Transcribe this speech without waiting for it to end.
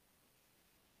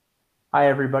Hi,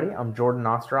 everybody. I'm Jordan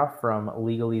Ostroff from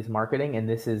Legalese Marketing, and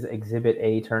this is Exhibit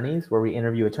A Attorneys, where we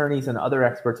interview attorneys and other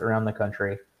experts around the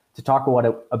country to talk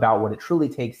about what it truly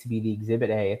takes to be the Exhibit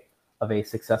A of a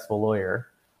successful lawyer.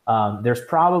 There's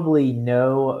probably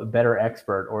no better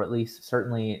expert, or at least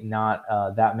certainly not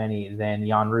that many, than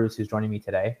Jan Roos, who's joining me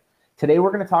today. Today,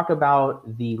 we're going to talk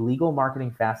about the legal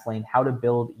marketing fast lane, how to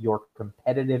build your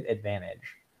competitive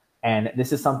advantage. And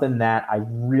this is something that I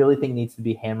really think needs to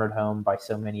be hammered home by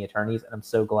so many attorneys. And I'm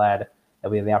so glad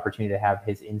that we have the opportunity to have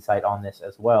his insight on this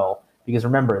as well. Because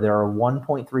remember, there are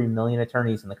 1.3 million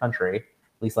attorneys in the country,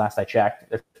 at least last I checked.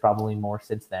 There's probably more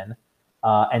since then.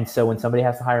 And so when somebody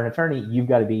has to hire an attorney, you've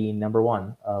got to be number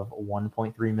one of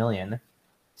 1.3 million.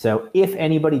 So if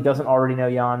anybody doesn't already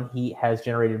know Jan, he has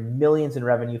generated millions in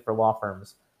revenue for law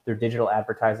firms through digital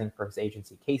advertising for his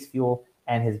agency CaseFuel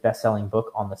and his best-selling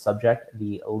book on the subject,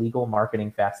 The Legal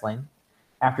Marketing Fastlane.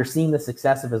 After seeing the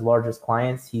success of his largest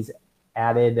clients, he's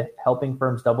added helping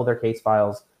firms double their case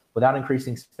files without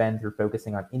increasing spend through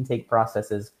focusing on intake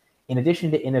processes, in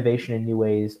addition to innovation in new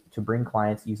ways to bring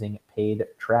clients using paid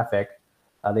traffic.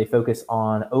 They focus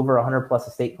on over 100 plus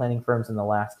estate planning firms in the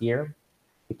last year.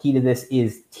 The key to this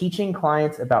is teaching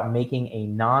clients about making a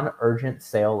non-urgent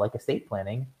sale like estate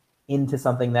planning into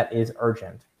something that is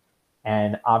urgent.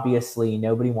 And obviously,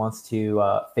 nobody wants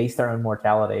to face their own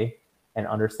mortality and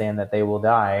understand that they will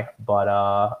die. But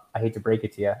I hate to break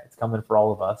it to you, it's coming for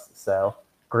all of us. So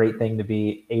great thing to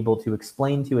be able to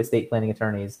explain to estate planning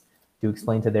attorneys, to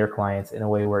explain to their clients in a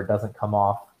way where it doesn't come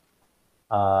off,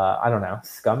 I don't know,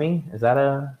 scummy. Is that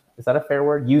a fair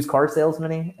word? Used car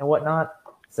salesman and whatnot.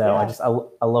 So Yeah.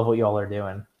 I love what y'all are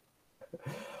doing.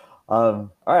 All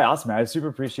right, awesome, man. I super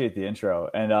appreciate the intro.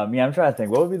 And yeah, I'm trying to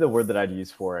think what would be the word that I'd use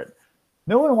for it.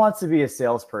 No one wants to be a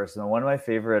salesperson. One of my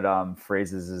favorite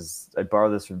phrases is I borrow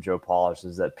this from Joe Polish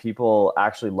is that people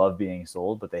actually love being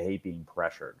sold, but they hate being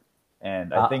pressured.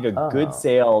 And I think a good Oh,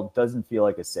 sale doesn't feel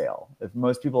like a sale. If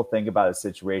most people think about a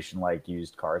situation like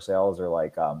used car sales or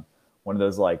like one of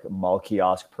those like mall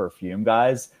kiosk perfume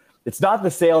guys, it's not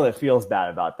the sale that feels bad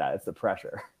about that. It's the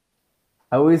pressure.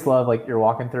 I always love like you're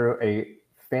walking through a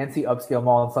fancy upscale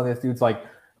mall and suddenly this dude's like,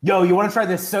 "Yo, you want to try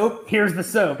this soap? Here's the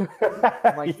soap."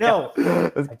 I'm like, Yeah.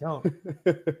 "No, I don't."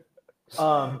 It's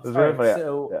All really right, funny.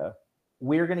 so Yeah.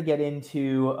 we're going to get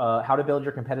into how to build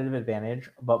your competitive advantage.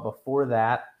 But before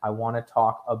that, I want to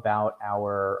talk about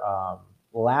our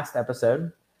last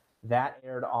episode that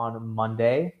aired on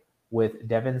Monday with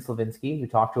Devin Slavinsky, who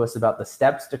talked to us about the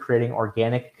steps to creating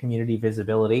organic community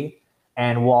visibility.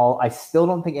 And while I still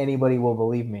don't think anybody will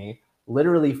believe me,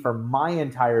 literally from my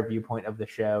entire viewpoint of the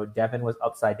show, Devin was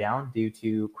upside down due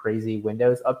to crazy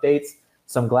Windows updates.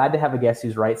 So I'm glad to have a guest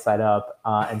who's right side up,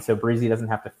 and so Breezy doesn't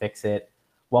have to fix it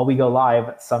while we go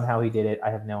live. Somehow he did it. I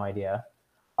have no idea.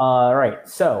 All right.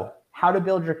 So, how to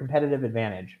build your competitive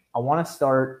advantage. I want to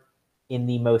start in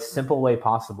the most simple way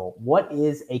possible. What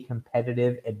is a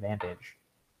competitive advantage?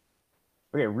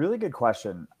 Okay, really good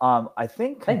question. I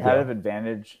think Thank you. competitive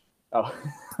advantage. Oh,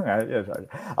 yeah, sorry.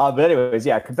 But anyways,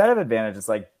 yeah, competitive advantage is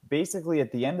like basically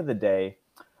at the end of the day,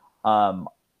 um,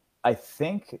 I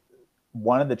think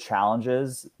one of the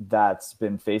challenges that's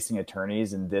been facing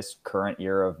attorneys in this current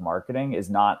era of marketing is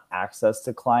not access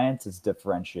to clients, it's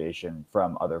differentiation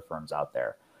from other firms out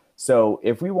there. So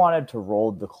if we wanted to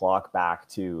roll the clock back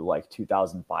to like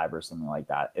 2005 or something like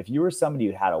that, if you were somebody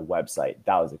who had a website,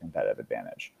 that was a competitive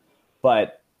advantage.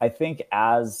 But I think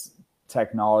as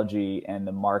technology and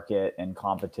the market and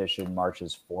competition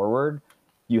marches forward,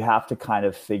 you have to kind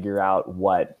of figure out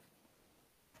what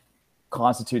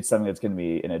constitutes something that's going to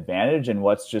be an advantage and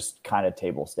what's just kind of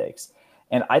table stakes.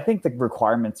 And I think the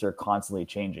requirements are constantly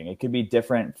changing. It could be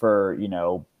different for,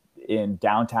 in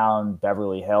downtown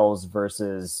Beverly Hills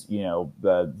versus,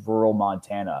 the rural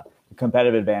Montana. The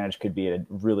competitive advantage could be a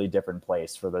really different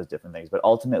place for those different things. But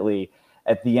ultimately,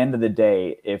 at the end of the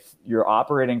day, if you're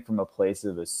operating from a place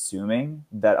of assuming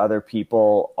that other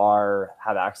people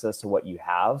have access to what you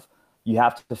have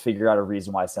to figure out a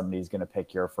reason why somebody's going to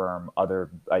pick your firm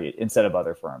instead of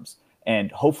other firms.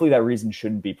 And hopefully that reason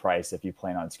shouldn't be price if you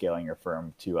plan on scaling your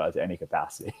firm to any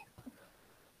capacity.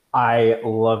 I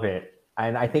love it.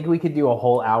 And I think we could do a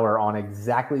whole hour on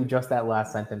exactly just that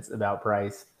last sentence about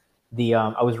price.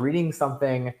 I was reading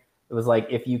something. It was like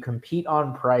if you compete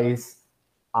on price,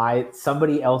 I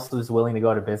somebody else was willing to go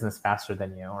out of business faster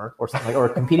than you, or something like, or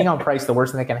competing on price. The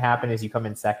worst thing that can happen is you come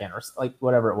in second, or like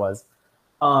whatever it was.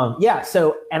 Yeah.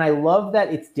 So, and I love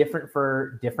that it's different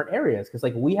for different areas because,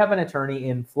 like, we have an attorney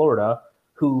in Florida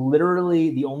who literally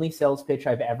the only sales pitch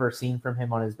I've ever seen from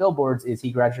him on his billboards is he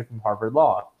graduated from Harvard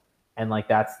Law, and like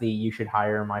that's the you should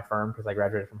hire my firm because I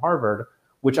graduated from Harvard.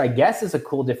 which I guess is a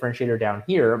cool differentiator down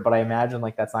here, but I imagine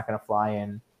like that's not going to fly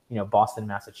in, Boston,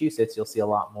 Massachusetts. You'll see a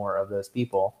lot more of those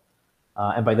people.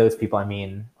 And by those people, I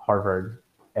mean Harvard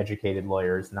educated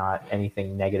lawyers, not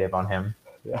anything negative on him.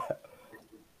 Yeah.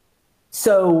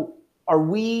 So are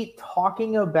we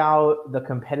talking about the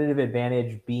competitive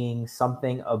advantage being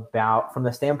something about, from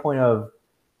the standpoint of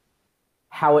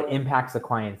how it impacts the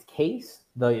client's case,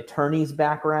 the attorney's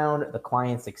background, the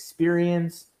client's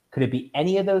experience? Could it be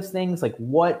any of those things? Like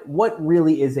what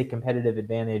really is a competitive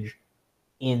advantage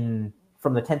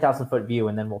from the 10,000 foot view?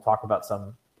 And then we'll talk about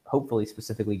some hopefully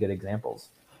specifically good examples.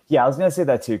 Yeah, I was going to say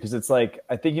that too, because it's like,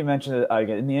 I think you mentioned it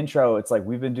in the intro, it's like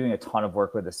we've been doing a ton of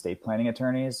work with estate planning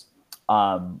attorneys.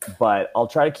 But I'll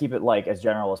try to keep it like as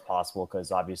general as possible,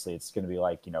 because obviously it's going to be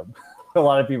like, a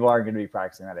lot of people aren't going to be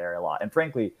practicing that area a lot. And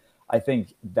frankly, I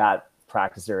think that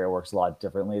practice area works a lot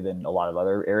differently than a lot of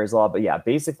other areas of law. But yeah,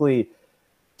 basically,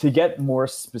 to get more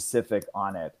specific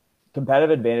on it,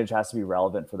 competitive advantage has to be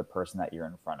relevant for the person that you're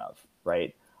in front of,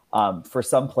 right? For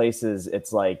some places,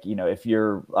 it's like, if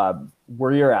you're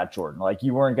where you're at, Jordan, like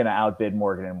you weren't going to outbid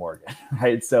Morgan and Morgan,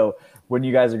 right? So when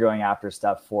you guys are going after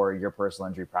stuff for your personal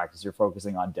injury practice, you're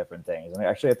focusing on different things. And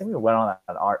actually, I think we went on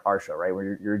that on our show, right?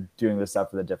 Where you're doing this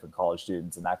stuff for the different college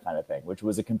students and that kind of thing, which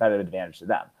was a competitive advantage to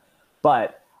them.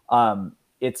 But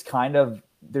it's kind of,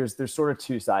 there's sort of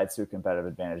two sides to a competitive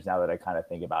advantage now that I kind of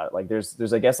think about it. Like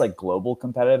there's I guess like global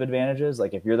competitive advantages.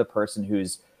 Like if you're the person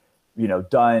who's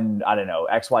done, I don't know,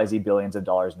 XYZ billions of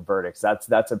dollars in verdicts,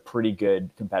 that's a pretty good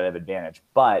competitive advantage.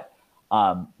 But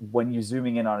when you're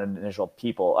zooming in on an initial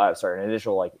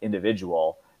like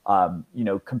individual,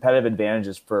 competitive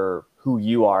advantages for who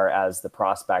you are as the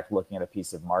prospect looking at a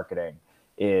piece of marketing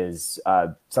is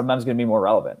sometimes going to be more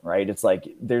relevant, right? It's like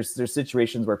there's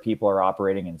situations where people are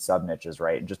operating in sub niches,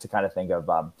 right? And just to kind of think of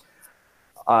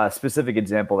a specific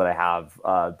example that I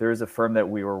have, there's a firm that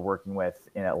we were working with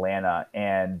in Atlanta,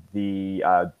 and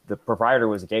the proprietor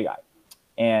was a gay guy.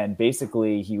 And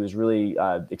basically, he was really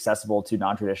accessible to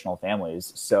non-traditional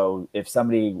families. So if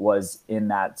somebody was in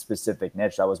that specific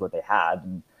niche, that was what they had.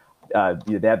 And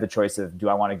they had the choice of, do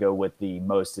I want to go with the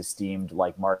most esteemed,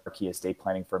 like marquee estate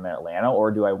planning firm in Atlanta,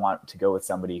 or do I want to go with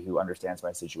somebody who understands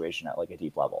my situation at like a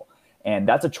deep level? And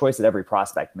that's a choice that every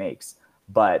prospect makes.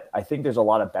 But I think there's a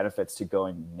lot of benefits to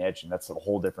going niche, and that's a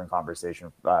whole different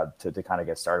conversation to kind of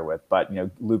get started with. But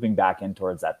looping back in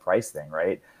towards that price thing,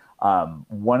 right?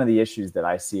 One of the issues that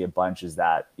I see a bunch is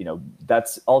that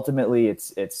that's ultimately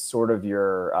it's sort of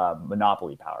your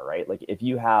monopoly power, right? Like if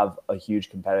you have a huge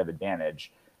competitive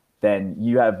advantage, then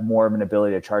you have more of an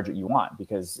ability to charge what you want,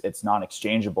 because it's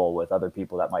non-exchangeable with other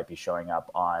people that might be showing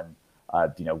up on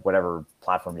whatever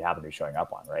platform you happen to be showing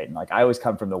up on, right? And like I always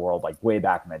come from the world like way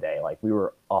back in the day, like we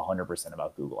were 100%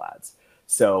 about Google Ads.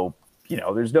 So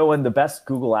there's no one, the best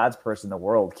Google Ads person in the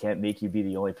world can't make you be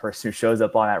the only person who shows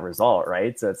up on that result,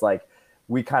 right? So it's like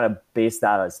we kind of base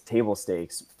that as table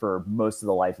stakes for most of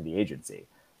the life of the agency.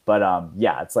 But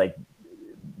it's like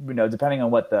depending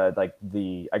on what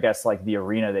the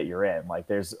arena that you're in, like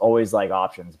there's always like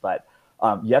options, but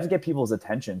you have to get people's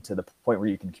attention to the point where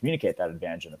you can communicate that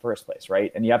advantage in the first place,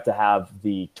 right? And you have to have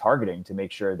the targeting to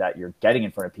make sure that you're getting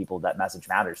in front of people that message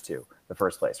matters to the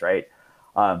first place, right?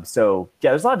 There's a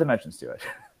lot of dimensions to it.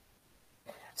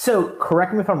 So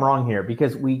correct me if I'm wrong here,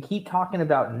 because we keep talking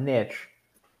about niche.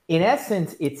 In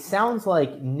essence, it sounds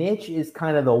like niche is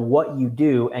kind of the what you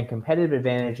do, and competitive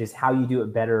advantage is how you do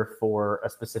it better for a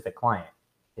specific client.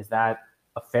 Is that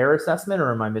a fair assessment,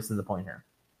 or am I missing the point here?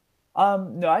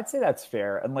 No, I'd say that's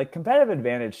fair. And like competitive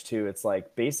advantage too, it's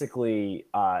like basically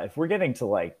if we're getting to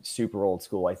like super old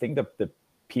school, I think the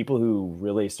people who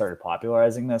really started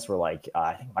popularizing this were like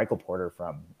I think Michael Porter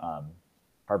from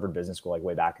Harvard Business School, like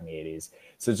way back in the 80s.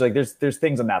 So it's like there's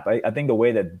things on that, but I think the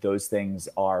way that those things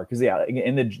are, because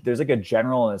there's like a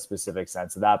general and a specific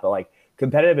sense of that, but like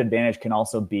competitive advantage can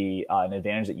also be an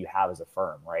advantage that you have as a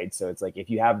firm, right? So it's like if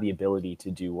you have the ability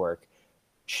to do work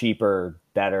cheaper,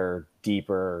 better,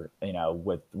 deeper,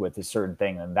 with a certain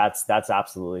thing, then that's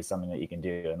absolutely something that you can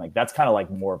do. And like that's kind of like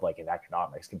more of like an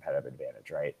economics competitive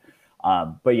advantage, right?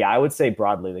 But yeah, I would say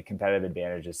broadly the competitive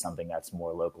advantage is something that's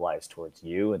more localized towards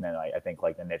you, and then I think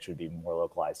like the niche would be more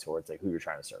localized towards like who you're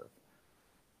trying to serve.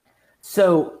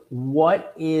 So I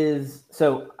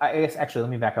guess actually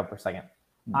let me back up for a second.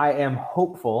 I am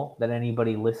hopeful that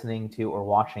anybody listening to or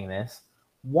watching this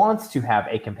wants to have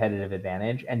a competitive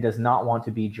advantage and does not want to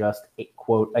be just a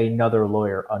quote another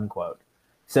lawyer unquote.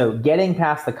 So getting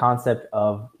past the concept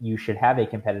of you should have a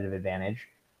competitive advantage,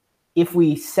 if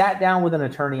we sat down with an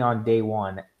attorney on day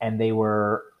one and they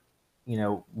were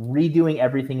redoing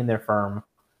everything in their firm,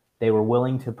 They were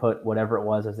willing to put whatever it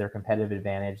was as their competitive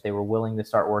advantage. They were willing to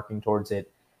start working towards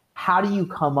it. How do you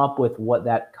come up with what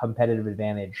that competitive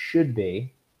advantage should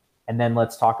be? And then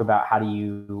let's talk about how do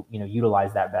you,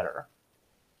 utilize that better?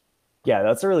 Yeah,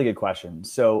 that's a really good question.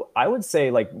 So I would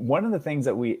say like one of the things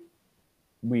that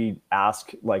we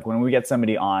ask like when we get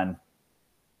somebody on,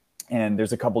 and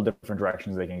there's a couple different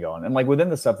directions they can go in. And like within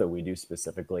the stuff that we do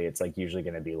specifically, it's like usually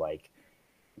going to be like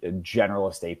general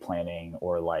estate planning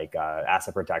or like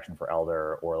asset protection for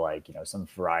elder or like, some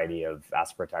variety of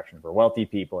asset protection for wealthy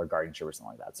people or guardianship or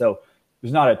something like that. So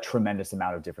there's not a tremendous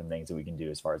amount of different things that we can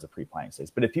do as far as the pre-planning stage.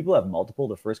 But if people have multiple,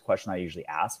 the first question I usually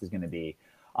ask is going to be,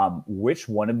 which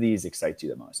one of these excites you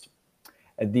the most?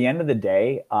 At the end of the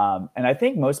day, and I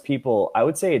think most people, I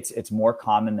would say it's more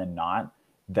common than not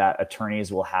that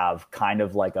attorneys will have kind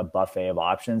of like a buffet of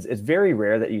options. It's very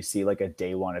rare that you see like a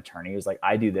day one attorney who's like,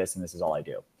 I do this and this is all I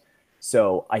do.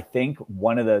 So I think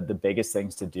one of the biggest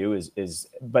things to do is,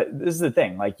 but this is the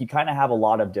thing, like you kind of have a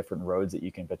lot of different roads that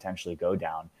you can potentially go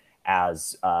down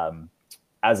as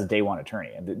a day one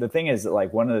attorney. And the thing is that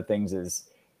like one of the things is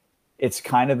it's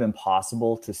kind of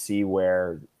impossible to see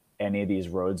where any of these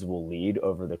roads will lead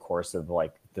over the course of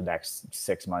like the next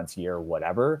 6 months, year,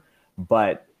 whatever.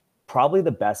 But probably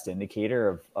the best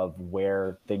indicator of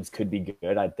where things could be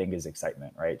good, I think, is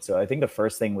excitement, right? So I think the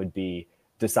first thing would be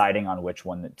deciding on which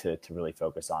one to really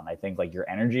focus on. I think like your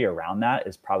energy around that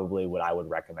is probably what I would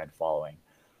recommend following.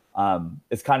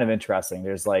 It's kind of interesting.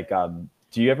 There's like,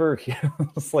 do you ever hear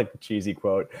it's like a cheesy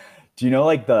quote? Do you know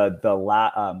like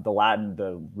the Latin,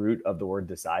 the root of the word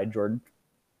decide, Jordan?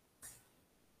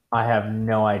 I have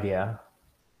no idea.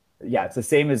 Yeah, it's the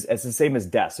same as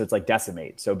death. So it's like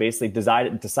decimate. So basically,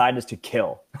 decide is to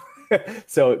kill.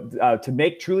 So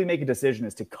to truly make a decision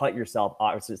is to cut yourself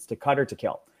off. It's to cut or to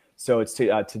kill. So it's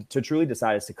to truly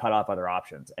decide is to cut off other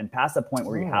options. And past the point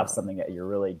where you have something that you're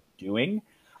really doing,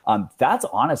 that's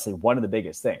honestly one of the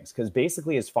biggest things. Because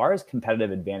basically, as far as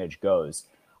competitive advantage goes,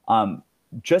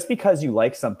 just because you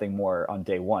like something more on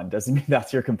day one doesn't mean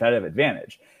that's your competitive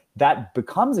advantage. That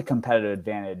becomes a competitive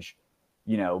advantage,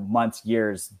 months,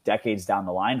 years, decades down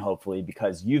the line, hopefully,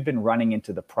 because you've been running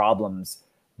into the problems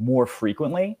more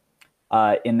frequently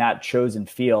in that chosen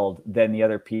field than the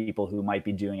other people who might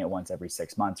be doing it once every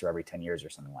 6 months or every 10 years or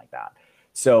something like that.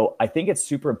 So I think it's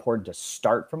super important to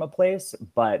start from a place,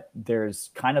 but there's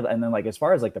kind of, and then like, as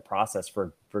far as like the process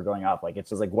for going up, like, it's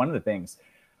just like one of the things,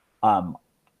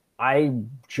 I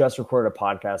just recorded a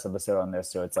podcast episode on this,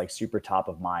 so it's like super top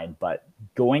of mind, but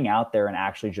going out there and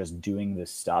actually just doing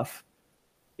this stuff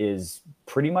is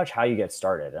pretty much how you get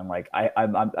started. And like,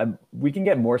 we can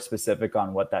get more specific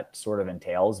on what that sort of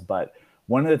entails, but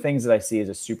one of the things that I see as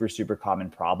a super, super common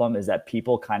problem is that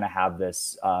people kind of have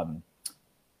this,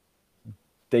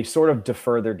 they sort of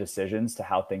defer their decisions to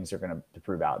how things are going to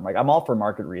prove out. And like, I'm all for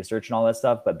market research and all that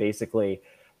stuff, but basically,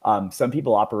 some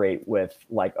people operate with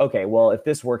like, okay, well, if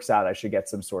this works out, I should get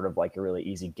some sort of like a really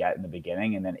easy get in the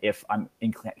beginning. And then if I'm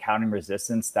encountering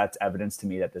resistance, that's evidence to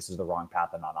me that this is the wrong path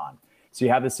I'm not on. So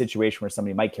you have this situation where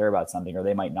somebody might care about something or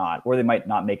they might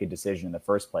not make a decision in the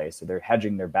first place. So they're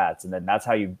hedging their bets. And then that's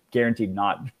how you guaranteed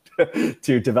not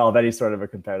to develop any sort of a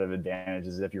competitive advantage,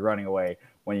 is if you're running away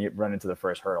when you run into the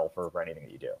first hurdle for anything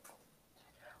that you do.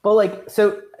 But like,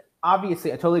 so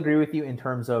obviously I totally agree with you in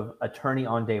terms of attorney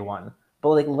on day one. But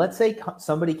like, let's say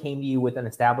somebody came to you with an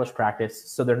established practice,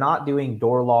 so they're not doing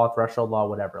door law, threshold law,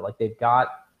 whatever. Like they've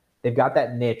got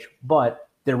that niche, but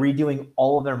they're redoing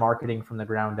all of their marketing from the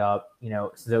ground up.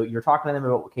 So you're talking to them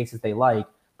about what cases they like,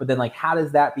 but then like, how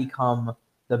does that become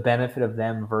the benefit of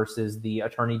them versus the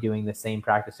attorney doing the same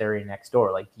practice area next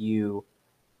door? Like, do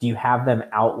you have them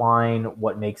outline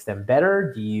what makes them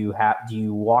better? Do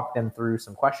you walk them through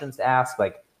some questions to ask?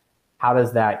 Like, how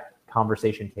does that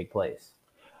conversation take place?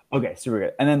 Okay, super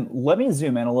good. And then let me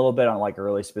zoom in a little bit on like a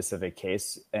really specific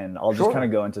case, and I'll just kind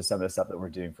of go into some of the stuff that we're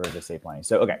doing for estate planning.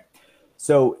 So, okay.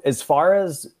 So as far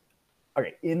as,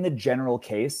 in the general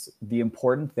case, the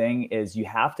important thing is you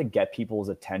have to get people's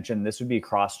attention. This would be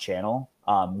cross-channel.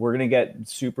 We're going to get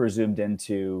super zoomed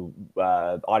into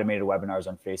automated webinars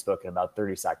on Facebook in about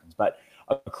 30 seconds. But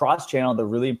across channel, the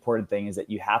really important thing is that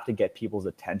you have to get people's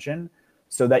attention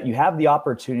so that you have the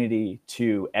opportunity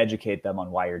to educate them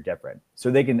on why you're different.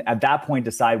 So they can, at that point,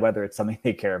 decide whether it's something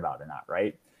they care about or not,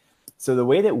 right? So the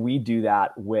way that we do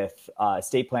that with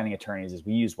estate planning attorneys is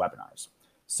we use webinars.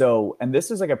 So, and this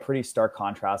is like a pretty stark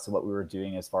contrast to what we were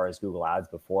doing as far as Google Ads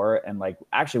before. And like,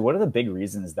 actually, one of the big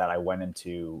reasons that I went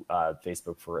into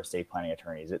Facebook for estate planning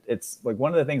attorneys, it's like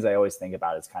one of the things I always think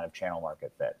about is kind of channel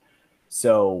market fit.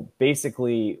 So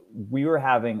basically, we were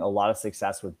having a lot of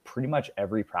success with pretty much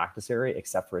every practice area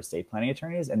except for estate planning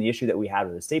attorneys. And the issue that we had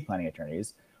with estate planning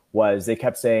attorneys was they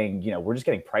kept saying, we're just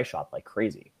getting price shopped like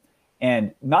crazy.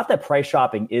 And not that price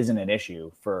shopping isn't an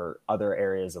issue for other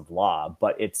areas of law,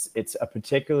 but it's a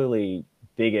particularly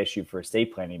big issue for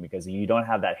estate planning because you don't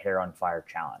have that hair on fire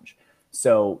challenge.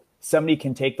 So somebody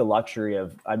can take the luxury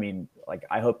of,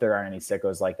 I hope there aren't any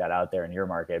sickos like that out there in your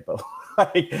market, but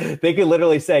they could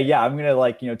literally say, yeah, I'm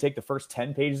going to take the first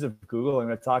 10 pages of Google. I'm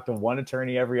going to talk to one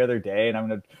attorney every other day, and I'm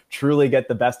going to truly get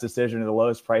the best decision at the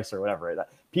lowest price or whatever.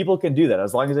 People can do that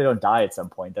as long as they don't die at some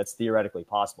point. That's theoretically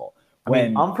possible.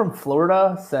 I'm from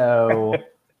Florida, so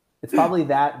it's probably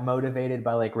that motivated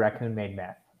by like raccoon made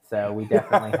meth. So we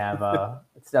definitely have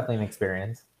it's definitely an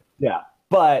experience. Yeah.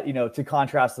 But, to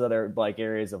contrast with other like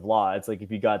areas of law, it's like if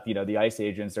you got, the ICE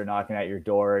agents are knocking at your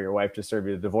door, or your wife just served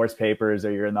you the divorce papers,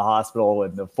 or you're in the hospital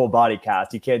with the full body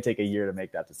cast, you can't take a year to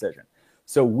make that decision.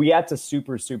 So we had to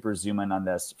super zoom in on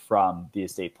this from the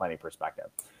estate planning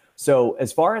perspective. So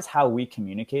as far as how we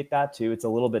communicate that too, it's a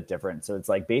little bit different. So it's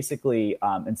like basically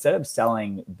instead of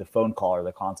selling the phone call or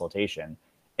the consultation,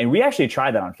 and we actually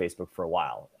tried that on Facebook for a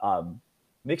while.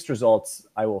 Mixed results,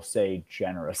 I will say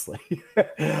generously.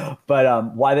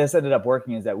 But why this ended up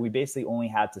working is that we basically only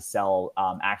had to sell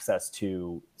access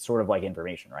to sort of like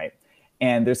information, right?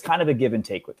 And there's kind of a give and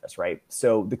take with this, right?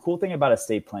 So the cool thing about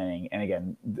estate planning, and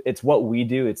again, it's what we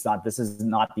do. This is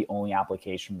not the only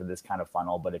application for this kind of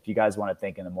funnel, but if you guys want to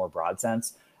think in a more broad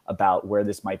sense about where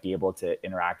this might be able to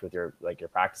interact with your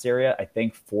practice area, I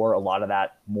think for a lot of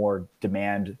that more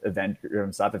demand event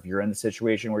stuff, if you're in the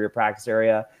situation where your practice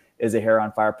area is a hair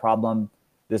on fire problem,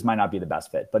 this might not be the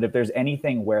best fit. But if there's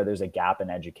anything where there's a gap in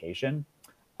education,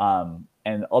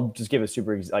 and I'll just give a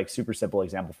super simple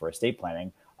example for estate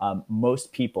planning.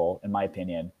 Most people, in my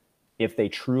opinion, if they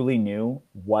truly knew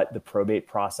what the probate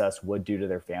process would do to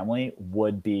their family,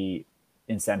 would be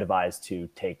incentivized to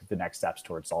take the next steps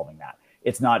towards solving that.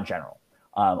 It's not general.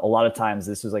 A lot of times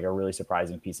this was like a really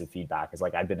surprising piece of feedback. Is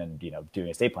like I've been in, doing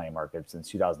estate planning market since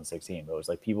 2016. But it was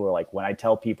like people were like, when I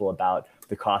tell people about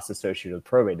the costs associated with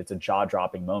probate, it's a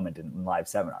jaw-dropping moment in live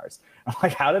seminars. I'm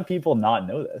like, how do people not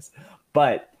know this?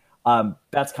 But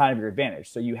that's kind of your advantage.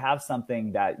 So you have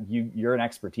something that you're an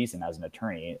expertise in as an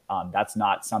attorney. That's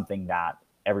not something that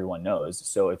everyone knows.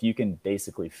 So if you can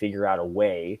basically figure out a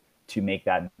way to make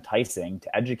that enticing,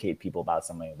 to educate people about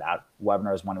something like that,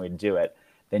 webinar is one way to do it,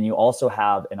 then you also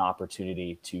have an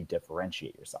opportunity to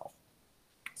differentiate yourself.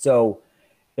 So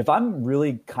if I'm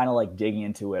really kind of like digging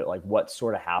into it, like what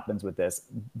sort of happens with this,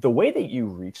 the way that you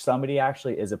reach somebody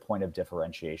actually is a point of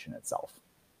differentiation itself.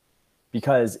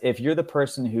 Because if you're the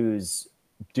person who's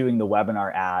doing the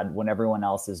webinar ad when everyone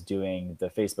else is doing the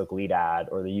Facebook lead ad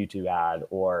or the YouTube ad,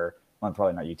 or well,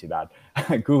 probably not YouTube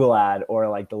ad, Google ad, or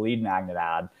like the lead magnet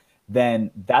ad,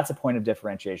 then that's a point of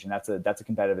differentiation. That's a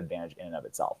competitive advantage in and of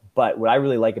itself. But what I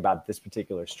really like about this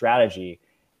particular strategy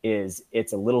is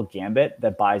it's a little gambit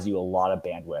that buys you a lot of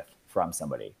bandwidth from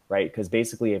somebody, right? Because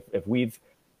basically if we've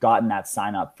gotten that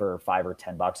sign up for $5 or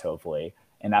 $10, hopefully,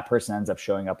 and that person ends up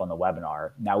showing up on the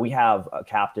webinar, now we have a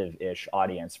captive-ish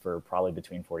audience for probably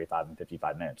between 45 and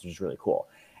 55 minutes, which is really cool.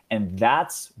 And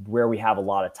that's where we have a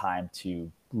lot of time to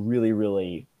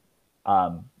really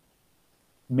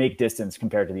make distance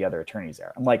compared to the other attorneys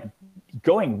there. I'm like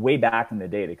going way back in the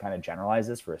day to kind of generalize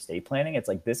this for estate planning. It's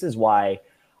like, this is why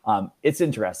it's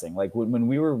interesting. Like when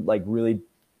we were like really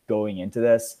going into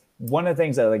this, one of the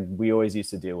things that like we always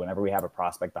used to do whenever we have a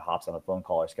prospect that hops on a phone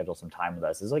call or schedule some time with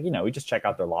us is like, we just check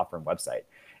out their law firm website.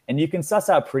 And you can suss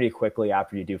out pretty quickly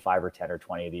after you do 5 or 10 or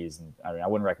 20 of these. And I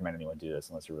wouldn't recommend anyone do this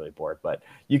unless you're really bored, but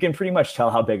you can pretty much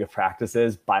tell how big a practice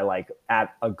is by like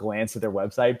at a glance at their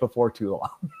website before too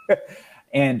long.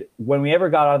 And when we ever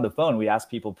got on the phone, we asked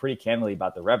people pretty candidly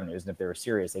about the revenues. And if they were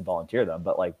serious, they'd volunteer them.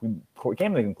 But like we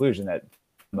came to the conclusion that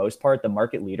for the most part, the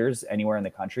market leaders anywhere in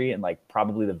the country, and like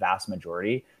probably the vast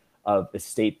majority of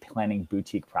estate planning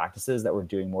boutique practices that were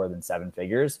doing more than 7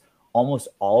 figures, almost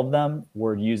all of them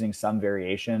were using some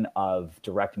variation of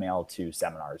direct mail to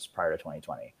seminars prior to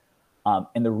 2020.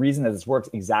 And the reason that this works,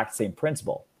 exact same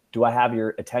principle. Do I have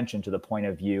your attention to the point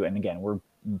of view? And again, we're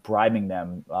bribing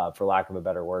them, for lack of a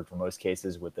better word, for most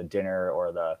cases with the dinner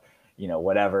or the,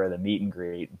 whatever, the meet and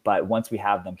greet. But once we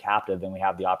have them captive, then we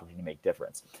have the opportunity to make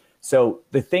difference. So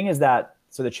the thing is that,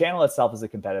 so the channel itself is a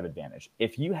competitive advantage.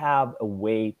 If you have a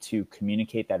way to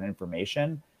communicate that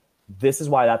information, this is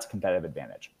why that's a competitive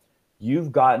advantage.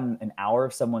 You've gotten an hour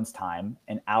of someone's time,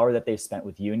 an hour that they've spent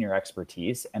with you and your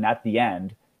expertise. And at the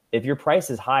end, if your price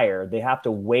is higher, they have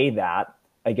to weigh that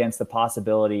against the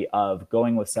possibility of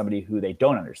going with somebody who they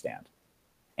don't understand.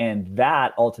 And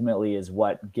that ultimately is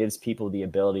what gives people the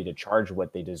ability to charge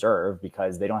what they deserve,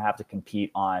 because they don't have to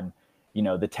compete on,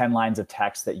 the 10 lines of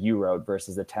text that you wrote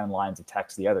versus the 10 lines of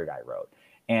text the other guy wrote.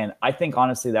 And I think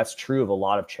honestly, that's true of a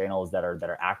lot of channels that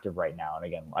are active right now. And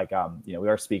again, like, we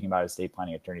are speaking about estate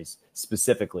planning attorneys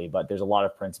specifically, but there's a lot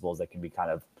of principles that can be kind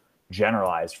of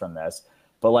generalized from this.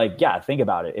 But like, yeah, think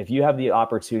about it. If you have the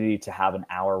opportunity to have an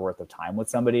hour worth of time with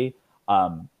somebody,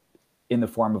 in the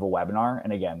form of a webinar.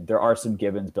 And again, there are some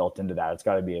givens built into that. It's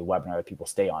got to be a webinar that people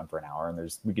stay on for an hour.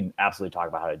 And we can absolutely talk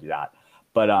about how to do that.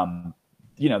 But,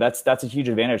 that's a huge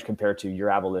advantage compared to your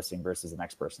Avvo listing versus the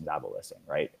next person's Avvo listing,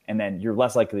 right? And then you're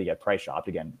less likely to get price shopped.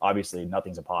 Again, obviously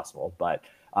nothing's impossible, but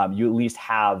you at least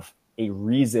have a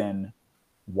reason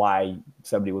why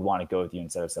somebody would want to go with you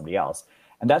instead of somebody else.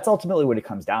 And that's ultimately what it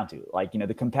comes down to. Like,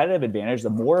 the competitive advantage, the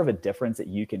more of a difference that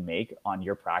you can make on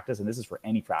your practice, and this is for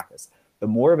any practice, the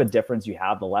more of a difference you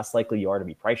have, the less likely you are to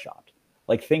be price shopped.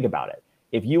 Like, think about it.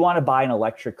 If you want to buy an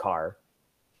electric car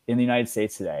in the United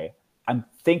States today, I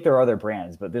think there are other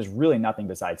brands, but there's really nothing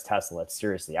besides Tesla that's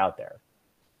seriously out there.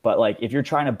 But like, if you're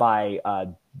trying to buy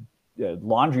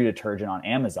laundry detergent on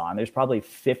Amazon, there's probably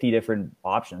 50 different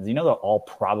options. They'll all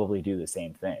probably do the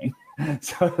same thing.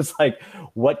 So it's like,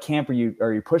 what camp are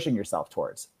you pushing yourself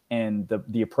towards, and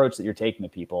the approach that you're taking to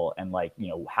people, and like,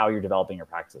 how you're developing your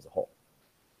practice as a whole.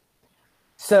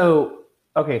 So,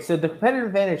 okay. So the competitive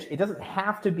advantage, it doesn't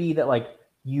have to be that like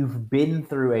you've been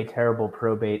through a terrible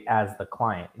probate as the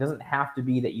client. It doesn't have to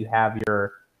be that you have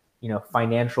your,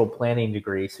 financial planning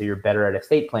degree, so you're better at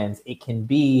estate plans. It can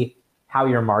be how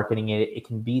you're marketing it. It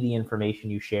can be the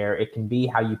information you share. It can be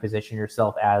how you position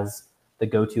yourself as the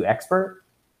go-to expert.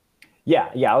 Yeah,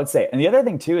 I would say. And the other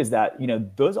thing too is that,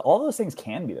 all those things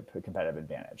can be the competitive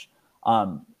advantage.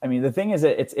 The thing is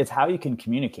that it's how you can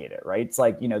communicate it, right? It's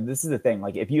like, this is the thing.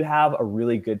 Like, if you have a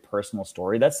really good personal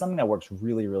story, that's something that works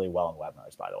really, really well in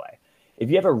webinars, by the way. If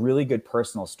you have a really good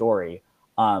personal story,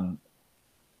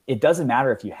 it doesn't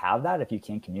matter if you have that, if you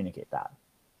can't communicate that.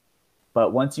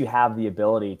 But once you have the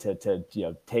ability to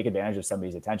take advantage of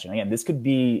somebody's attention, again, this could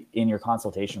be in your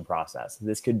consultation process.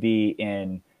 This could be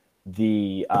in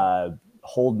the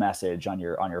hold message on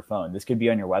your phone. This could be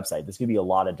on your website. This could be a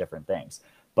lot of different things.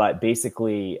 But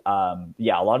basically, a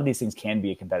lot of these things can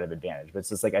be a competitive advantage. But it's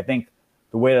just like, I think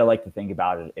the way that I like to think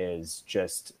about it is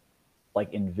just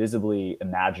like invisibly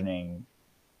imagining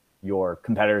your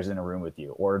competitors in a room with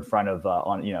you, or in front of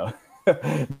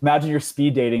imagine you're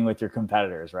speed dating with your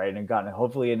competitors, right? And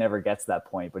hopefully it never gets to that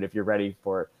point. But if you're ready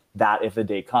for that, if the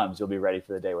day comes, you'll be ready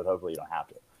for the day with hopefully you don't have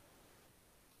to.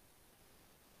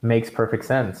 Makes perfect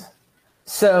sense.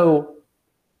 So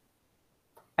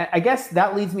I guess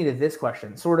that leads me to this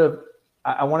question. Sort of,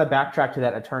 I want to backtrack to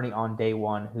that attorney on day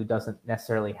one who doesn't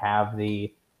necessarily have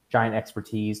the giant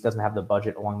expertise, doesn't have the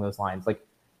budget along those lines. Like,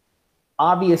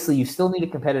 obviously, you still need a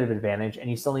competitive advantage, and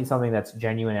you still need something that's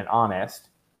genuine and honest.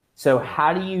 So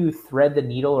how do you thread the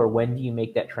needle, or when do you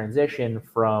make that transition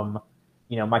from,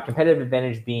 my competitive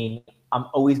advantage being I'm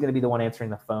always going to be the one answering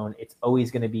the phone, it's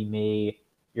always going to be me,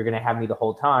 you're going to have me the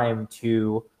whole time,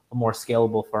 to a more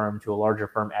scalable firm, to a larger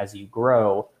firm as you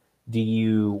grow? Do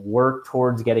you work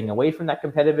towards getting away from that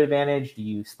competitive advantage? Do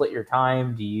you split your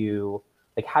time?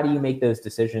 How do you make those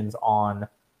decisions on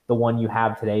the one you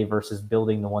have today versus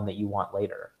building the one that you want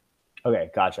later? Okay,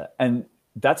 gotcha. And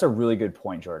that's a really good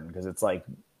point, Jordan, because it's like,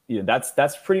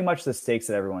 that's pretty much the stakes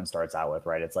that everyone starts out with,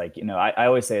 right? It's like, I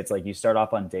always say it's like you start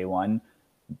off on day one,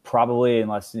 probably,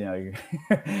 unless you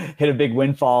hit a big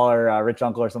windfall or a rich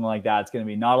uncle or something like that, it's going to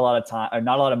be not a lot of time, or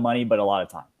not a lot of money, but a lot of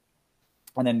time.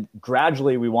 And then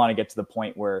gradually we want to get to the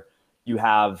point where you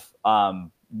have,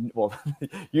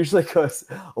 usually goes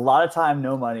a lot of time,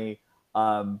 no money,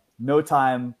 no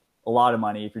time, a lot of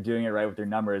money. If you're doing it right with your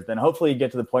numbers, then hopefully you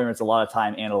get to the point where it's a lot of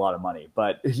time and a lot of money,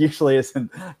 but it usually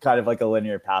isn't kind of like a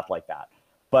linear path like that.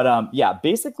 But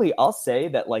basically I'll say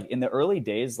that like in the early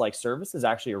days, like service is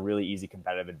actually a really easy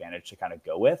competitive advantage to kind of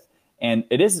go with. And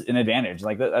it is an advantage.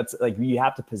 Like that's like, you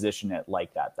have to position it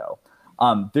like that though.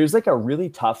 There's like a really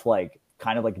tough, like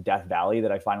kind of like Death Valley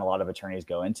that I find a lot of attorneys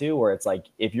go into, where it's like,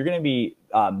 if you're going to be,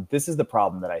 this is the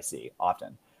problem that I see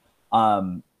often.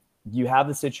 You have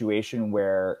the situation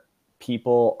where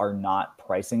people are not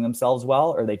pricing themselves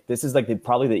well, or this is like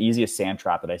probably the easiest sand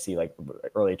trap that I see like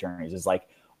early attorneys is like,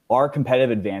 our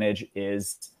competitive advantage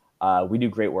is we do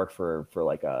great work for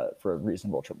a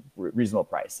reasonable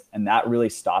price. And that really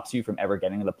stops you from ever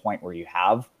getting to the point where you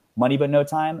have money but no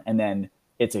time. And then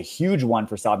it's a huge one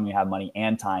for stopping you have money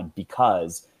and time,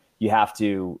 because you have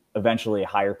to eventually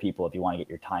hire people if you want to get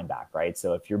your time back, right?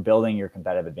 So if you're building your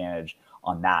competitive advantage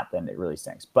on that, then it really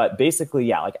stinks. But basically,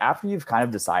 yeah, like after you've kind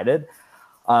of decided,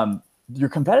 your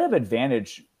competitive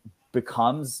advantage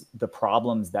becomes the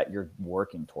problems that you're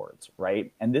working towards,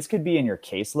 right? And this could be in your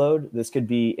caseload. This could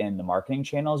be in the marketing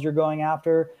channels you're going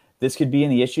after. This could be in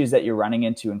the issues that you're running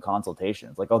into in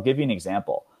consultations. Like, I'll give you an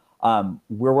example.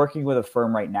 We're working with a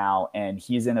firm right now, and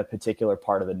he's in a particular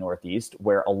part of the Northeast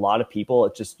where a lot of people,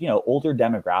 it's just, older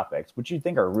demographics, which you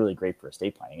think are really great for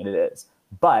estate planning, and it is.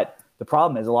 But the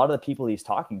problem is a lot of the people he's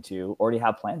talking to already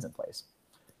have plans in place.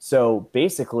 So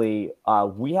basically,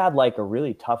 we had like a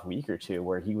really tough week or two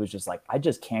where he was just like, I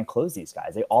just can't close these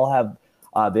guys. They all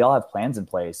have plans in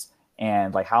place.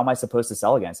 And like, how am I supposed to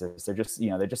sell against this? They're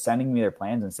just sending me their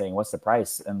plans and saying, what's the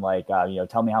price? And like,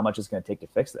 tell me how much it's going to take to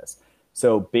fix this.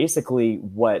 So basically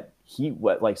what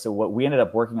we ended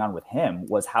up working on with him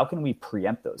was, how can we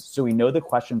preempt those? So we know the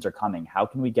questions are coming. How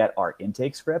can we get our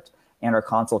intake script and our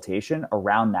consultation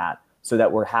around that, so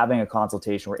that we're having a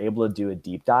consultation, we're able to do a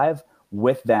deep dive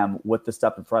with them, with the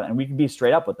stuff in front, and we can be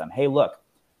straight up with them. Hey, look,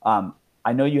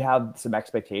 I know you have some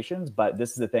expectations, but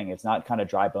this is the thing. It's not kind of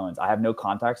dry bones. I have no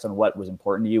context on what was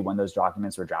important to you when those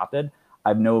documents were drafted. I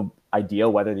have no idea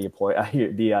whether the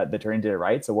attorney did it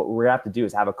right. So what we're gonna have to do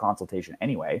is have a consultation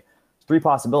anyway. 3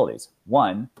 possibilities.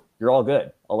 1, you're all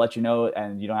good. I'll let you know,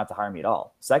 and you don't have to hire me at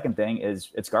all. Second thing is,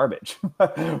 it's garbage.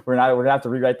 We're gonna have to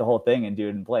rewrite the whole thing and do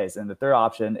it in place. And the third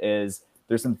option is,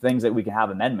 there's some things that we can have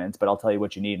amendments, but I'll tell you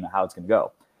what you need and how it's going to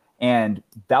go. And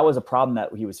that was a problem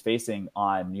that he was facing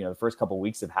on, the first couple of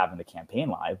weeks of having the campaign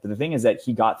live. But the thing is that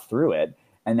he got through it,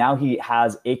 and now he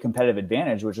has a competitive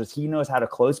advantage, which is he knows how to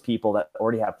close people that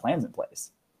already have plans in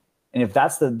place. And if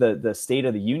that's the state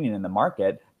of the union in the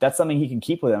market, that's something he can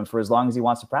keep with him for as long as he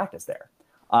wants to practice there.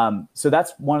 So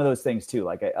that's one of those things too.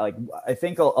 I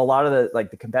think a lot of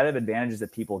the competitive advantages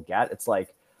that people get, it's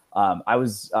like, I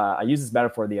used this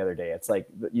metaphor the other day. It's like,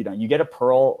 you get a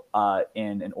pearl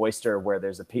in an oyster where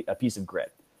there's a piece of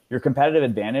grit. Your competitive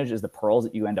advantage is the pearls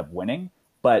that you end up winning,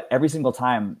 but every single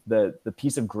time the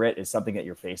piece of grit is something that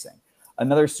you're facing.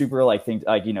 Another super thing,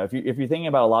 if you're thinking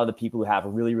about a lot of the people who have a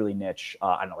really, really niche,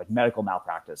 medical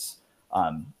malpractice,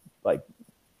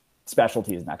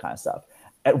 specialties and that kind of stuff.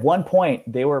 At one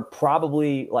point, they were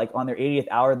probably on their 80th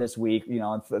hour this week,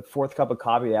 on the 4th cup of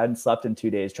coffee. They hadn't slept in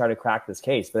 2 days, trying to crack this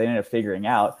case, but they ended up figuring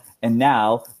out. And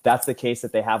now that's the case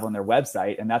that they have on their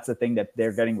website. And that's the thing that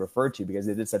they're getting referred to because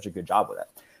they did such a good job with it.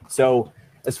 So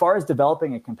as far as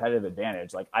developing a competitive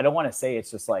advantage, I don't want to say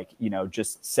it's just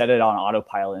just set it on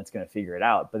autopilot and it's going to figure it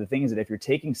out. But the thing is that if you're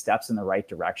taking steps in the right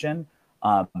direction,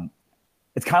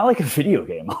 it's kind of like a video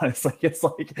game, honestly. It's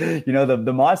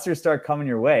the monsters start coming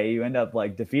your way. You end up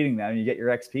defeating them, you get your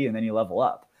XP, and then you level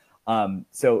up.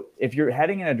 So if you're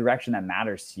heading in a direction that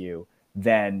matters to you,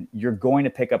 then you're going to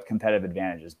pick up competitive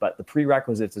advantages. But the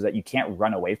prerequisites is that you can't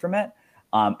run away from it.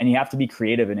 And you have to be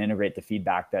creative and integrate the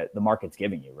feedback that the market's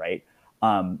giving you, right?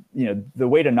 The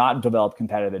way to not develop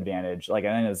competitive advantage, I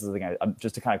think this is the thing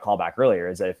just to kind of call back earlier,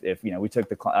 is that if we took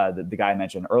the guy I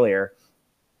mentioned earlier,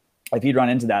 if you'd run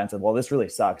into that and said, well, this really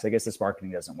sucks, I guess this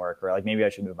marketing doesn't work, or maybe I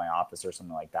should move my office or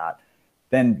something like that,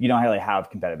 then you don't really have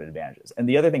competitive advantages. And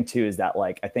the other thing too is that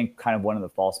I think kind of one of the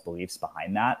false beliefs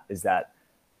behind that is that,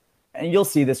 and you'll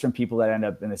see this from people that end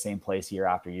up in the same place year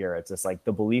after year, it's just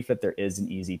the belief that there is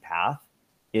an easy path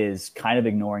is kind of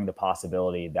ignoring the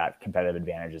possibility that competitive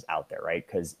advantage is out there, right?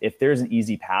 Because if there's an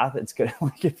easy path, it's gonna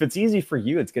if it's easy for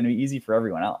you, it's gonna be easy for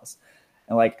everyone else.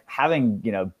 And having,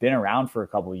 been around for a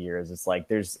couple of years, it's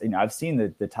there's, I've seen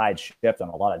the tide shift on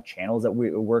a lot of channels that we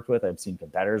worked with. I've seen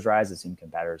competitors rise. I've seen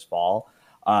competitors fall.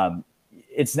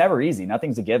 It's never easy.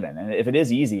 Nothing's a given. And if it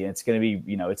is easy, it's going to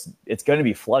be, it's going to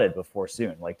be flooded before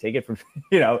soon. Take it from,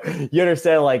 you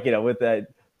understand, with that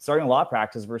starting law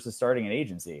practice versus starting an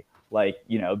agency,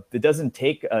 it doesn't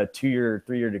take a 2-year,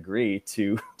 3-year degree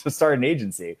to start an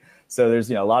agency. So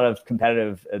there's, a lot of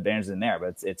competitive advantages in there,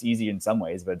 but it's easy in some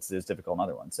ways, but it's difficult in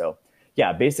other ones. So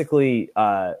yeah, basically,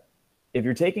 if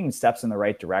you're taking steps in the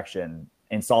right direction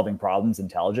and solving problems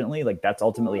intelligently, that's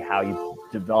ultimately how you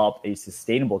develop a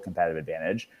sustainable competitive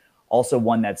advantage. Also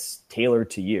one that's tailored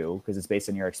to you because it's based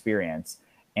on your experience.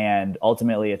 And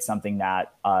ultimately it's something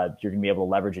that you're gonna be able to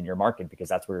leverage in your market because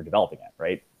that's where you're developing it,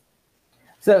 right?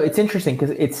 So it's interesting because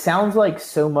it sounds like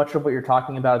so much of what you're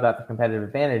talking about the competitive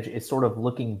advantage is sort of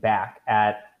looking back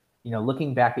at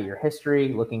your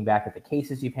history, looking back at the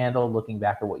cases you've handled, looking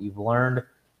back at what you've learned.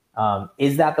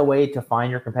 Is that the way to find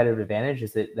your competitive advantage?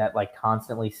 Is it that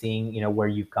constantly seeing, where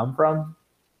you've come from?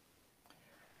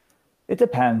 It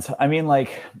depends. I mean,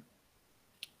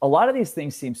 a lot of these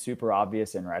things seem super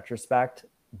obvious in retrospect,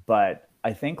 but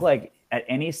I think at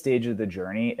any stage of the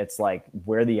journey, it's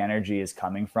where the energy is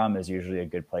coming from is usually a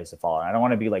good place to follow. And I don't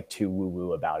want to be too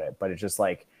woo-woo about it, but it's just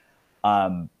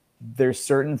there's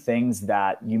certain things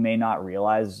that you may not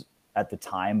realize at the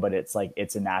time, but it's like,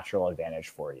 it's a natural advantage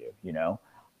for you, you know?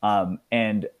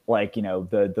 And like, you know,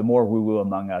 the more woo-woo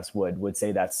among us would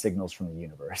say that's signals from the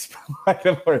universe. Like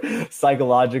the more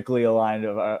psychologically aligned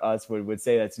of us would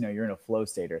say that's, you know, you're in a flow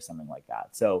state or something like that.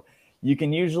 So you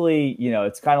can usually, you know,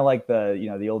 it's kind of like the, you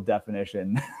know, the old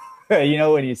definition, you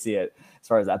know, when you see it as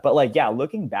far as that. But like, yeah,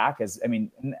 looking back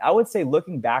I would say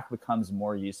looking back becomes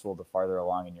more useful the farther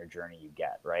along in your journey you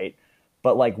get, right?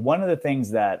 But like one of the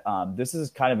things that this is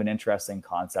kind of an interesting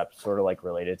concept, sort of like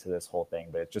related to this whole thing,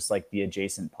 but it's just like the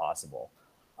adjacent possible.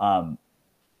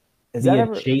 Is The that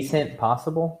ever adjacent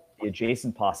possible? the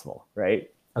adjacent possible, right?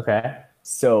 Okay.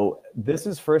 So this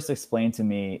was first explained to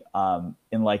me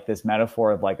in like this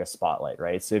metaphor of like a spotlight,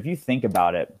 right? So if you think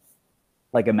about it,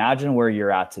 like imagine where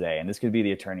you're at today, and this could be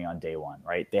the attorney on day one,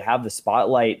 right? They have the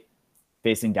spotlight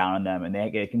facing down on them, and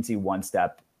they can see one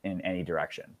step in any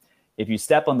direction. If you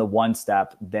step on the one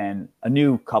step, then a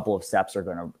new couple of steps are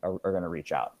gonna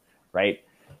reach out, right?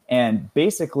 And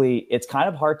basically, it's kind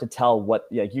of hard to tell what,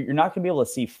 like, you're not gonna be able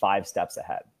to see 5 steps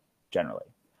ahead generally.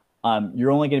 You're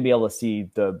only going to be able to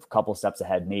see the couple steps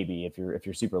ahead, maybe if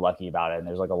you're super lucky about it. And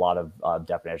there's like a lot of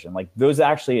definition. Like those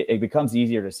actually, it becomes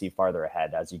easier to see farther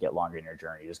ahead as you get longer in your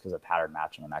journey, just because of pattern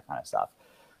matching and that kind of stuff.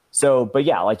 So, but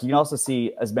yeah, like you can also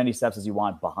see as many steps as you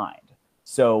want behind.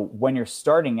 So when you're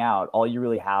starting out, all you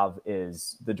really have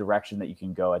is the direction that you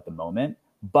can go at the moment.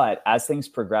 But as things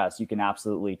progress, you can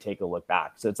absolutely take a look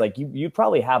back. So it's like you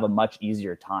probably have a much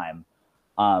easier time.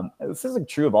 This is like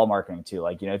true of all marketing too.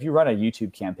 Like, you know, if you run a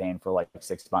YouTube campaign for like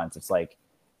 6 months, it's like,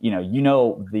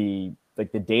 the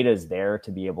data is there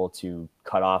to be able to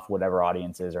cut off whatever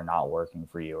audiences are not working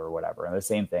for you or whatever. And the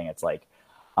same thing, it's like,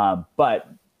 but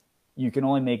you can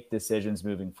only make decisions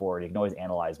moving forward. You can always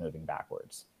analyze moving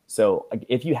backwards. So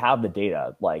if you have the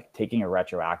data, like taking a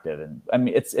retroactive, and I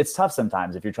mean, it's tough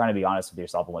sometimes if you're trying to be honest with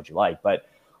yourself and what you like, but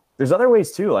there's other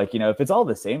ways too. Like, you know, if it's all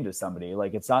the same to somebody,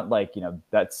 like, it's not like, you know,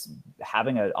 that's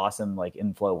having an awesome, like,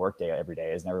 inflow workday every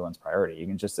day isn't everyone's priority. You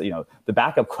can just, you know, the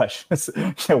backup question is,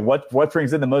 you know, what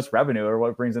brings in the most revenue or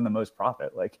what brings in the most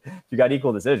profit? Like, if you got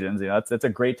equal decisions, you know, that's a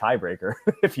great tiebreaker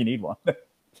if you need one.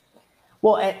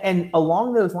 Well, and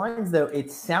along those lines, though,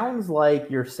 it sounds like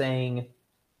you're saying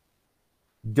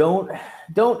don't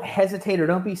hesitate or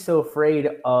don't be so afraid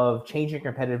of changing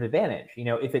competitive advantage. You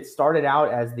know, if it started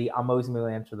out as the I'm always going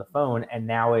to answer the phone, and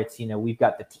now it's, you know, we've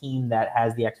got the team that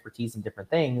has the expertise in different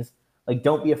things, like,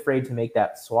 don't be afraid to make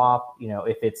that swap. You know,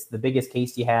 if it's the biggest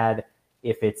case you had,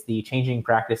 if it's the changing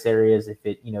practice areas, if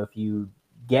you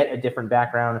get a different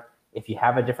background, if you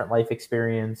have a different life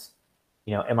experience,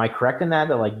 you know, am I correct in that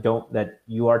that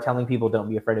you are telling people don't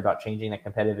be afraid about changing that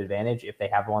competitive advantage if they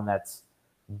have one that's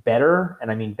better,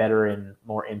 and I mean better and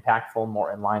more impactful,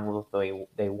 more in line with what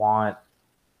they want,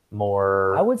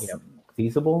 more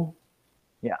feasible?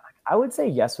 Yeah, I would say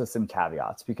yes with some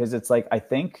caveats, because it's like, I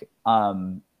think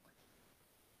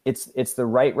it's the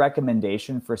right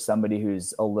recommendation for somebody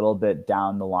who's a little bit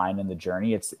down the line in the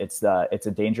journey. It's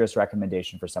a dangerous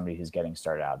recommendation for somebody who's getting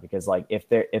started out, because like if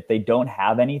they don't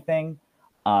have anything,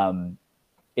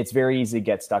 it's very easy to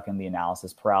get stuck in the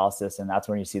analysis paralysis. And that's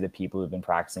when you see the people who've been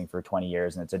practicing for 20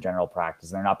 years and it's a general practice,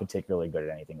 and they're not particularly good at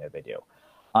anything that they do.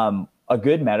 A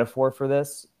good metaphor for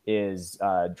this is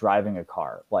driving a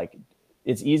car. Like,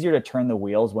 it's easier to turn the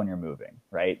wheels when you're moving,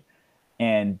 right?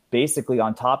 And basically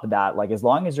on top of that, like, as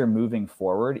long as you're moving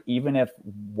forward, even if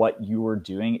what you were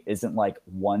doing isn't like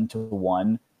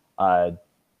one-to-one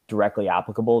directly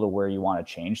applicable to where you want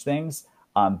to change things,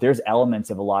 there's elements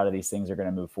of a lot of these things are going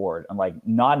to move forward, and like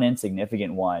not an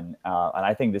insignificant one. And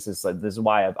I think this is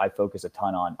why I focus a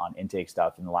ton on intake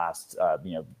stuff in the last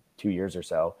 2 years or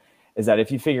so, is that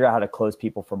if you figure out how to close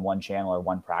people from one channel or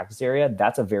one practice area,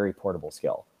 that's a very portable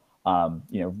skill.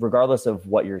 Regardless of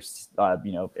what you're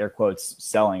air quotes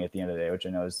selling at the end of the day, which I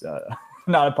know is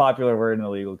not a popular word in the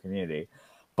legal community.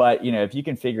 But, you know, if you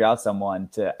can figure out someone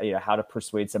to, how to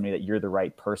persuade somebody that you're the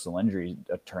right personal injury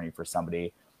attorney for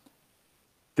somebody,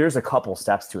 there's a couple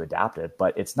steps to adapt it,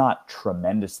 but it's not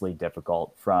tremendously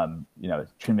difficult from,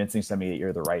 convincing somebody that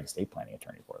you're the right estate planning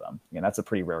attorney for them. That's a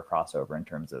pretty rare crossover in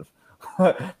terms of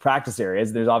practice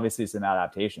areas. There's obviously some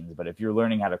adaptations, but if you're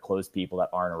learning how to close people that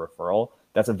aren't a referral,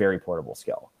 that's a very portable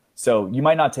skill. So you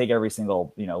might not take every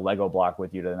single, Lego block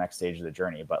with you to the next stage of the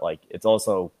journey, but like, it's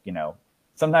also,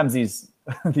 sometimes these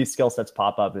skill sets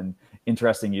pop up in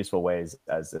interesting, useful ways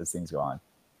as things go on.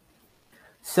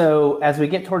 So as we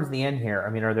get towards the end here,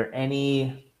 I mean, are there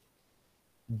any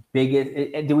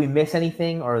do we miss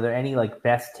anything, or are there any like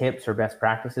best tips or best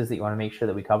practices that you want to make sure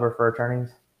that we cover for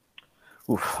attorneys?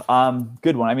 Oof,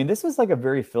 good one. I mean, this was like a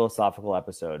very philosophical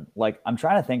episode. Like, I'm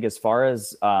trying to think as far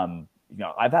as,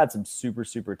 I've had some super,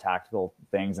 super tactical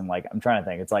things, and like, I'm trying to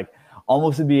think. It's like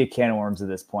almost would be a can of worms at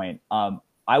this point.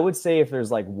 I would say if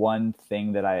there's like one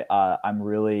thing that I'm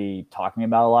really talking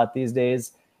about a lot these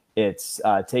days, it's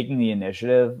taking the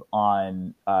initiative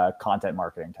on content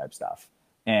marketing type stuff.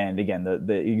 And again,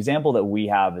 the example that we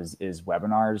have is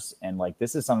webinars, and like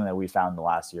this is something that we found in the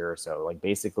last year or so. Like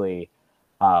basically,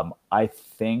 I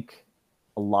think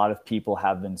a lot of people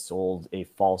have been sold a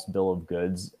false bill of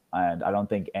goods, and I don't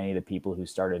think any of the people who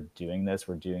started doing this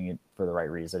were doing it for the right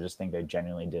reason. I just think they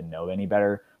genuinely didn't know any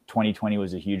better. 2020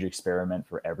 was a huge experiment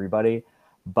for everybody,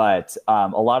 but a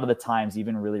lot of the times,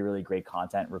 even really, really great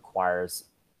content requires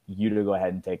you to go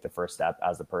ahead and take the first step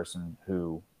as the person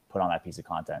who put on that piece of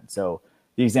content. So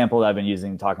the example that I've been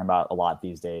using, talking about a lot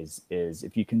these days, is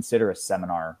if you consider a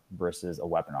seminar versus a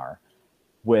webinar.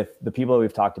 With the people that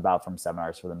we've talked about from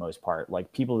seminars, for the most part,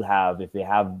 like people have, if they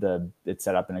have it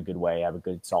set up in a good way, have a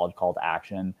good solid call to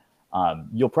action,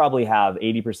 you'll probably have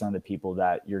 80% of the people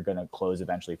that you're going to close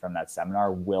eventually from that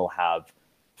seminar will have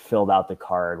filled out the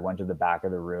card, went to the back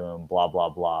of the room, blah, blah,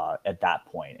 blah at that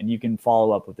point. And you can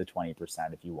follow up with the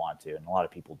 20% if you want to. And a lot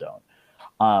of people don't.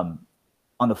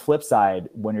 On the flip side,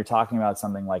 when you're talking about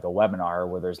something like a webinar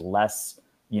where there's less,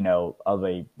 of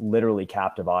a literally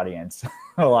captive audience,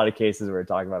 in a lot of cases we're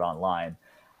talking about online,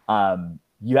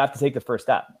 you have to take the first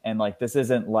step. And like, this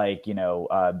isn't like,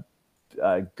 go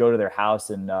to their house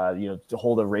and, to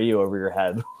hold a radio over your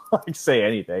head, like say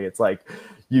anything. It's like,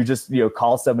 you just,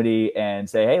 call somebody and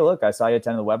say, hey, look, I saw you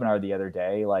attend the webinar the other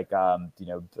day. Like,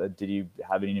 did you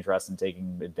have any interest in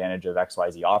taking advantage of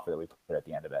XYZ offer that we put at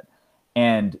the end of it?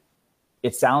 And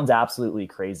it sounds absolutely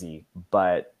crazy,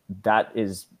 but that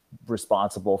is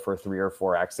responsible for 3 or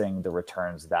 4xing the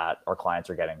returns that our clients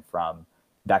are getting from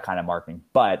that kind of marketing.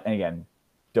 But again,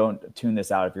 don't tune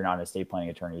this out if you're not an estate planning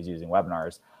attorney who's using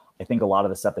webinars. I think a lot of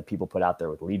the stuff that people put out there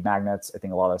with lead magnets, I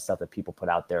think a lot of the stuff that people put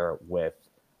out there with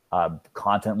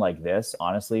content like this,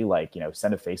 honestly, like,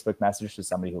 send a Facebook message to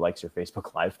somebody who likes your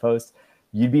Facebook Live post,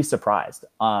 you'd be surprised.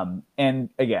 And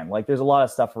again, like there's a lot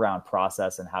of stuff around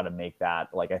process and how to make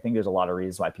that. Like, I think there's a lot of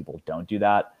reasons why people don't do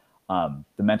that.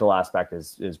 The mental aspect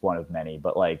is one of many,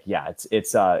 but like, yeah,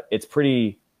 it's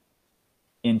pretty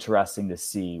interesting to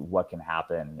see what can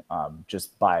happen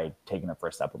just by taking the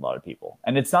first step with a lot of people.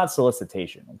 And it's not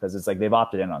solicitation, because it's like they've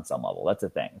opted in on some level. That's the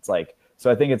thing. It's like,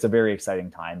 so I think it's a very exciting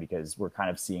time because we're kind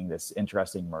of seeing this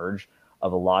interesting merge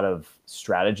of a lot of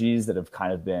strategies that have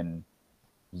kind of been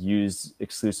used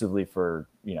exclusively for,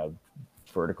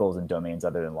 verticals and domains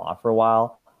other than law for a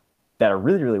while, that are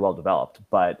really, really well developed,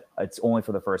 but it's only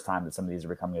for the first time that some of these are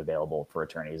becoming available for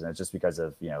attorneys. And it's just because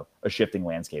of, a shifting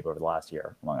landscape over the last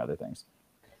year, among other things.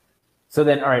 So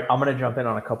then, all right, I'm going to jump in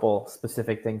on a couple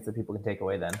specific things that people can take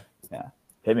away then. Yeah.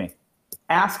 Hit me.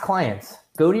 Ask clients.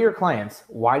 Go to your clients.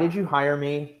 Why did you hire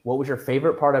me? What was your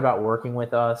favorite part about working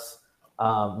with us?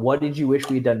 What did you wish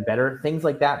we had done better? Things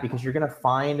like that, because you're going to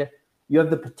find, you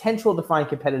have the potential to find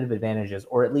competitive advantages,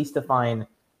 or at least to find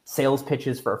sales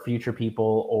pitches for future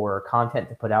people or content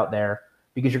to put out there,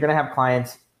 because you're going to have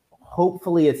clients.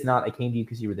 Hopefully it's not, I came to you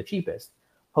because you were the cheapest.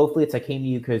 Hopefully it's, I came to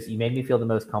you because you made me feel the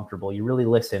most comfortable. You really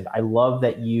listened. I love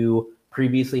that you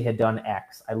previously had done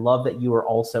X. I love that you were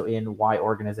also in Y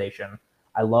organization.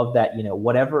 I love that,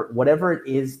 whatever it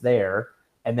is there.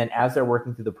 And then as they're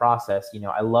working through the process,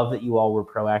 I love that you all were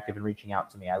proactive in reaching out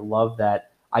to me. I love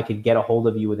that I could get a hold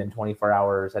of you within 24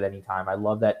 hours at any time. I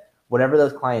love that whatever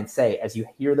those clients say, as you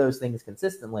hear those things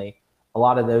consistently, a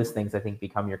lot of those things I think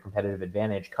become your competitive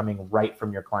advantage coming right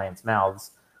from your clients'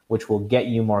 mouths, which will get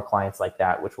you more clients like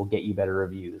that, which will get you better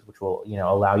reviews, which will,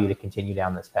 allow you to continue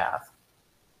down this path.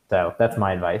 So that's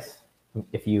my advice.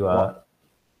 If you, I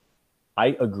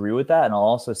agree with that. And I'll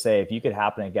also say, if you could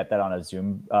happen to get that on a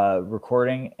Zoom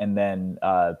recording and then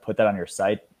put that on your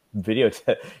site,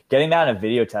 getting that in a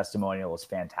video testimonial is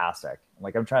fantastic.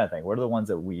 Like, I'm trying to think, what are the ones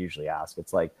that we usually ask?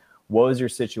 It's like, what was your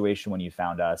situation when you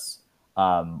found us?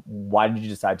 Why did you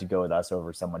decide to go with us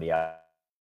over somebody else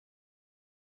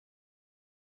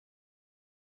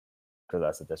with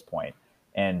us at this point?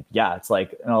 And yeah, it's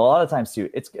like, and a lot of times too,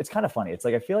 it's kind of funny. It's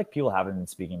like, I feel like people haven't been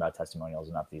speaking about testimonials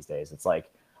enough these days. It's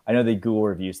like, I know the Google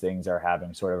reviews things are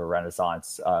having sort of a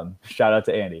renaissance. Shout out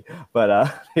to Andy.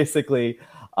 But basically,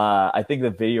 I think the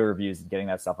video reviews and getting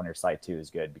that stuff on your site too is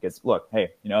good, because look, hey,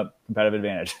 competitive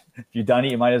advantage. If you've done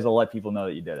it, you might as well let people know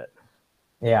that you did it.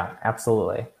 Yeah,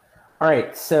 absolutely. All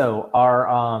right. So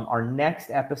our next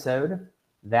episode,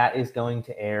 that is going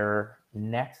to air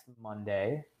next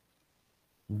Monday.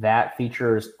 That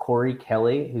features Corey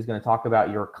Kelly, who's going to talk about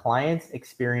your client's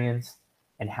experience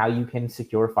and how you can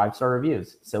secure 5-star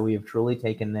reviews. So we have truly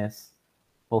taken this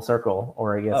full circle,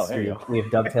 or I guess we have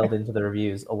dovetailed into the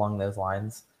reviews along those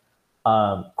lines.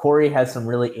 Corey has some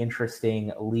really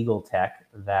interesting legal tech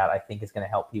that I think is going to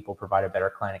help people provide a better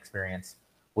client experience,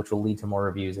 which will lead to more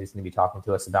reviews he's going to be talking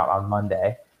to us about on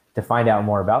Monday. To find out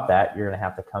more about that, you're going to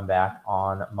have to come back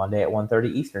on Monday at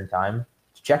 1:30 Eastern time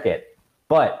to check it.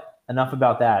 But enough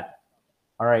about that.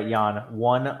 All right, Jan,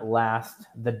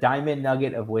 the diamond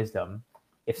nugget of wisdom.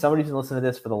 If somebody's been listening to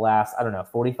this for the last,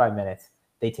 45 minutes,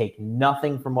 they take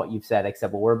nothing from what you've said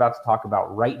except what we're about to talk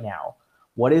about right now.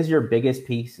 What is your biggest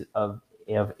piece of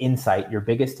insight, your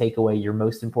biggest takeaway, your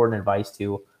most important advice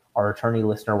to our attorney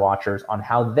listener watchers on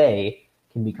how they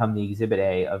can become the Exhibit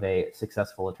A of a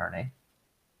successful attorney?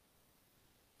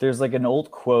 There's like an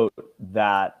old quote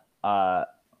that I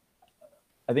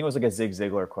think it was like a Zig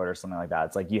Ziglar quote or something like that.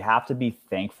 It's like, you have to be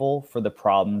thankful for the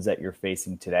problems that you're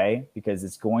facing today, because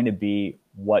it's going to be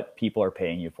what people are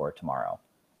paying you for tomorrow.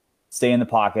 Stay in the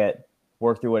pocket,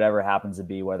 work through whatever happens to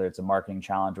be, whether it's a marketing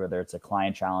challenge, whether it's a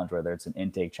client challenge, whether it's an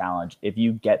intake challenge. If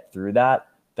you get through that,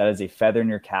 that is a feather in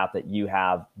your cap that you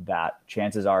have that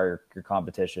chances are your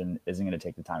competition isn't going to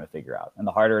take the time to figure out. And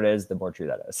the harder it is, the more true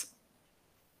that is.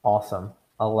 Awesome.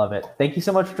 I love it. Thank you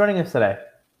so much for joining us today.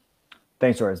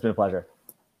 Thanks, Jordan. It's been a pleasure.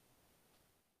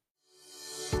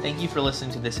 Thank you for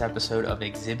listening to this episode of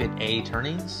Exhibit A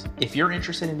Attorneys. If you're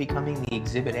interested in becoming the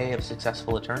Exhibit A of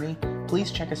successful attorney,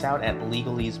 please check us out at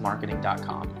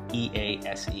legalesemarketing.com,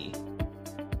 EASE.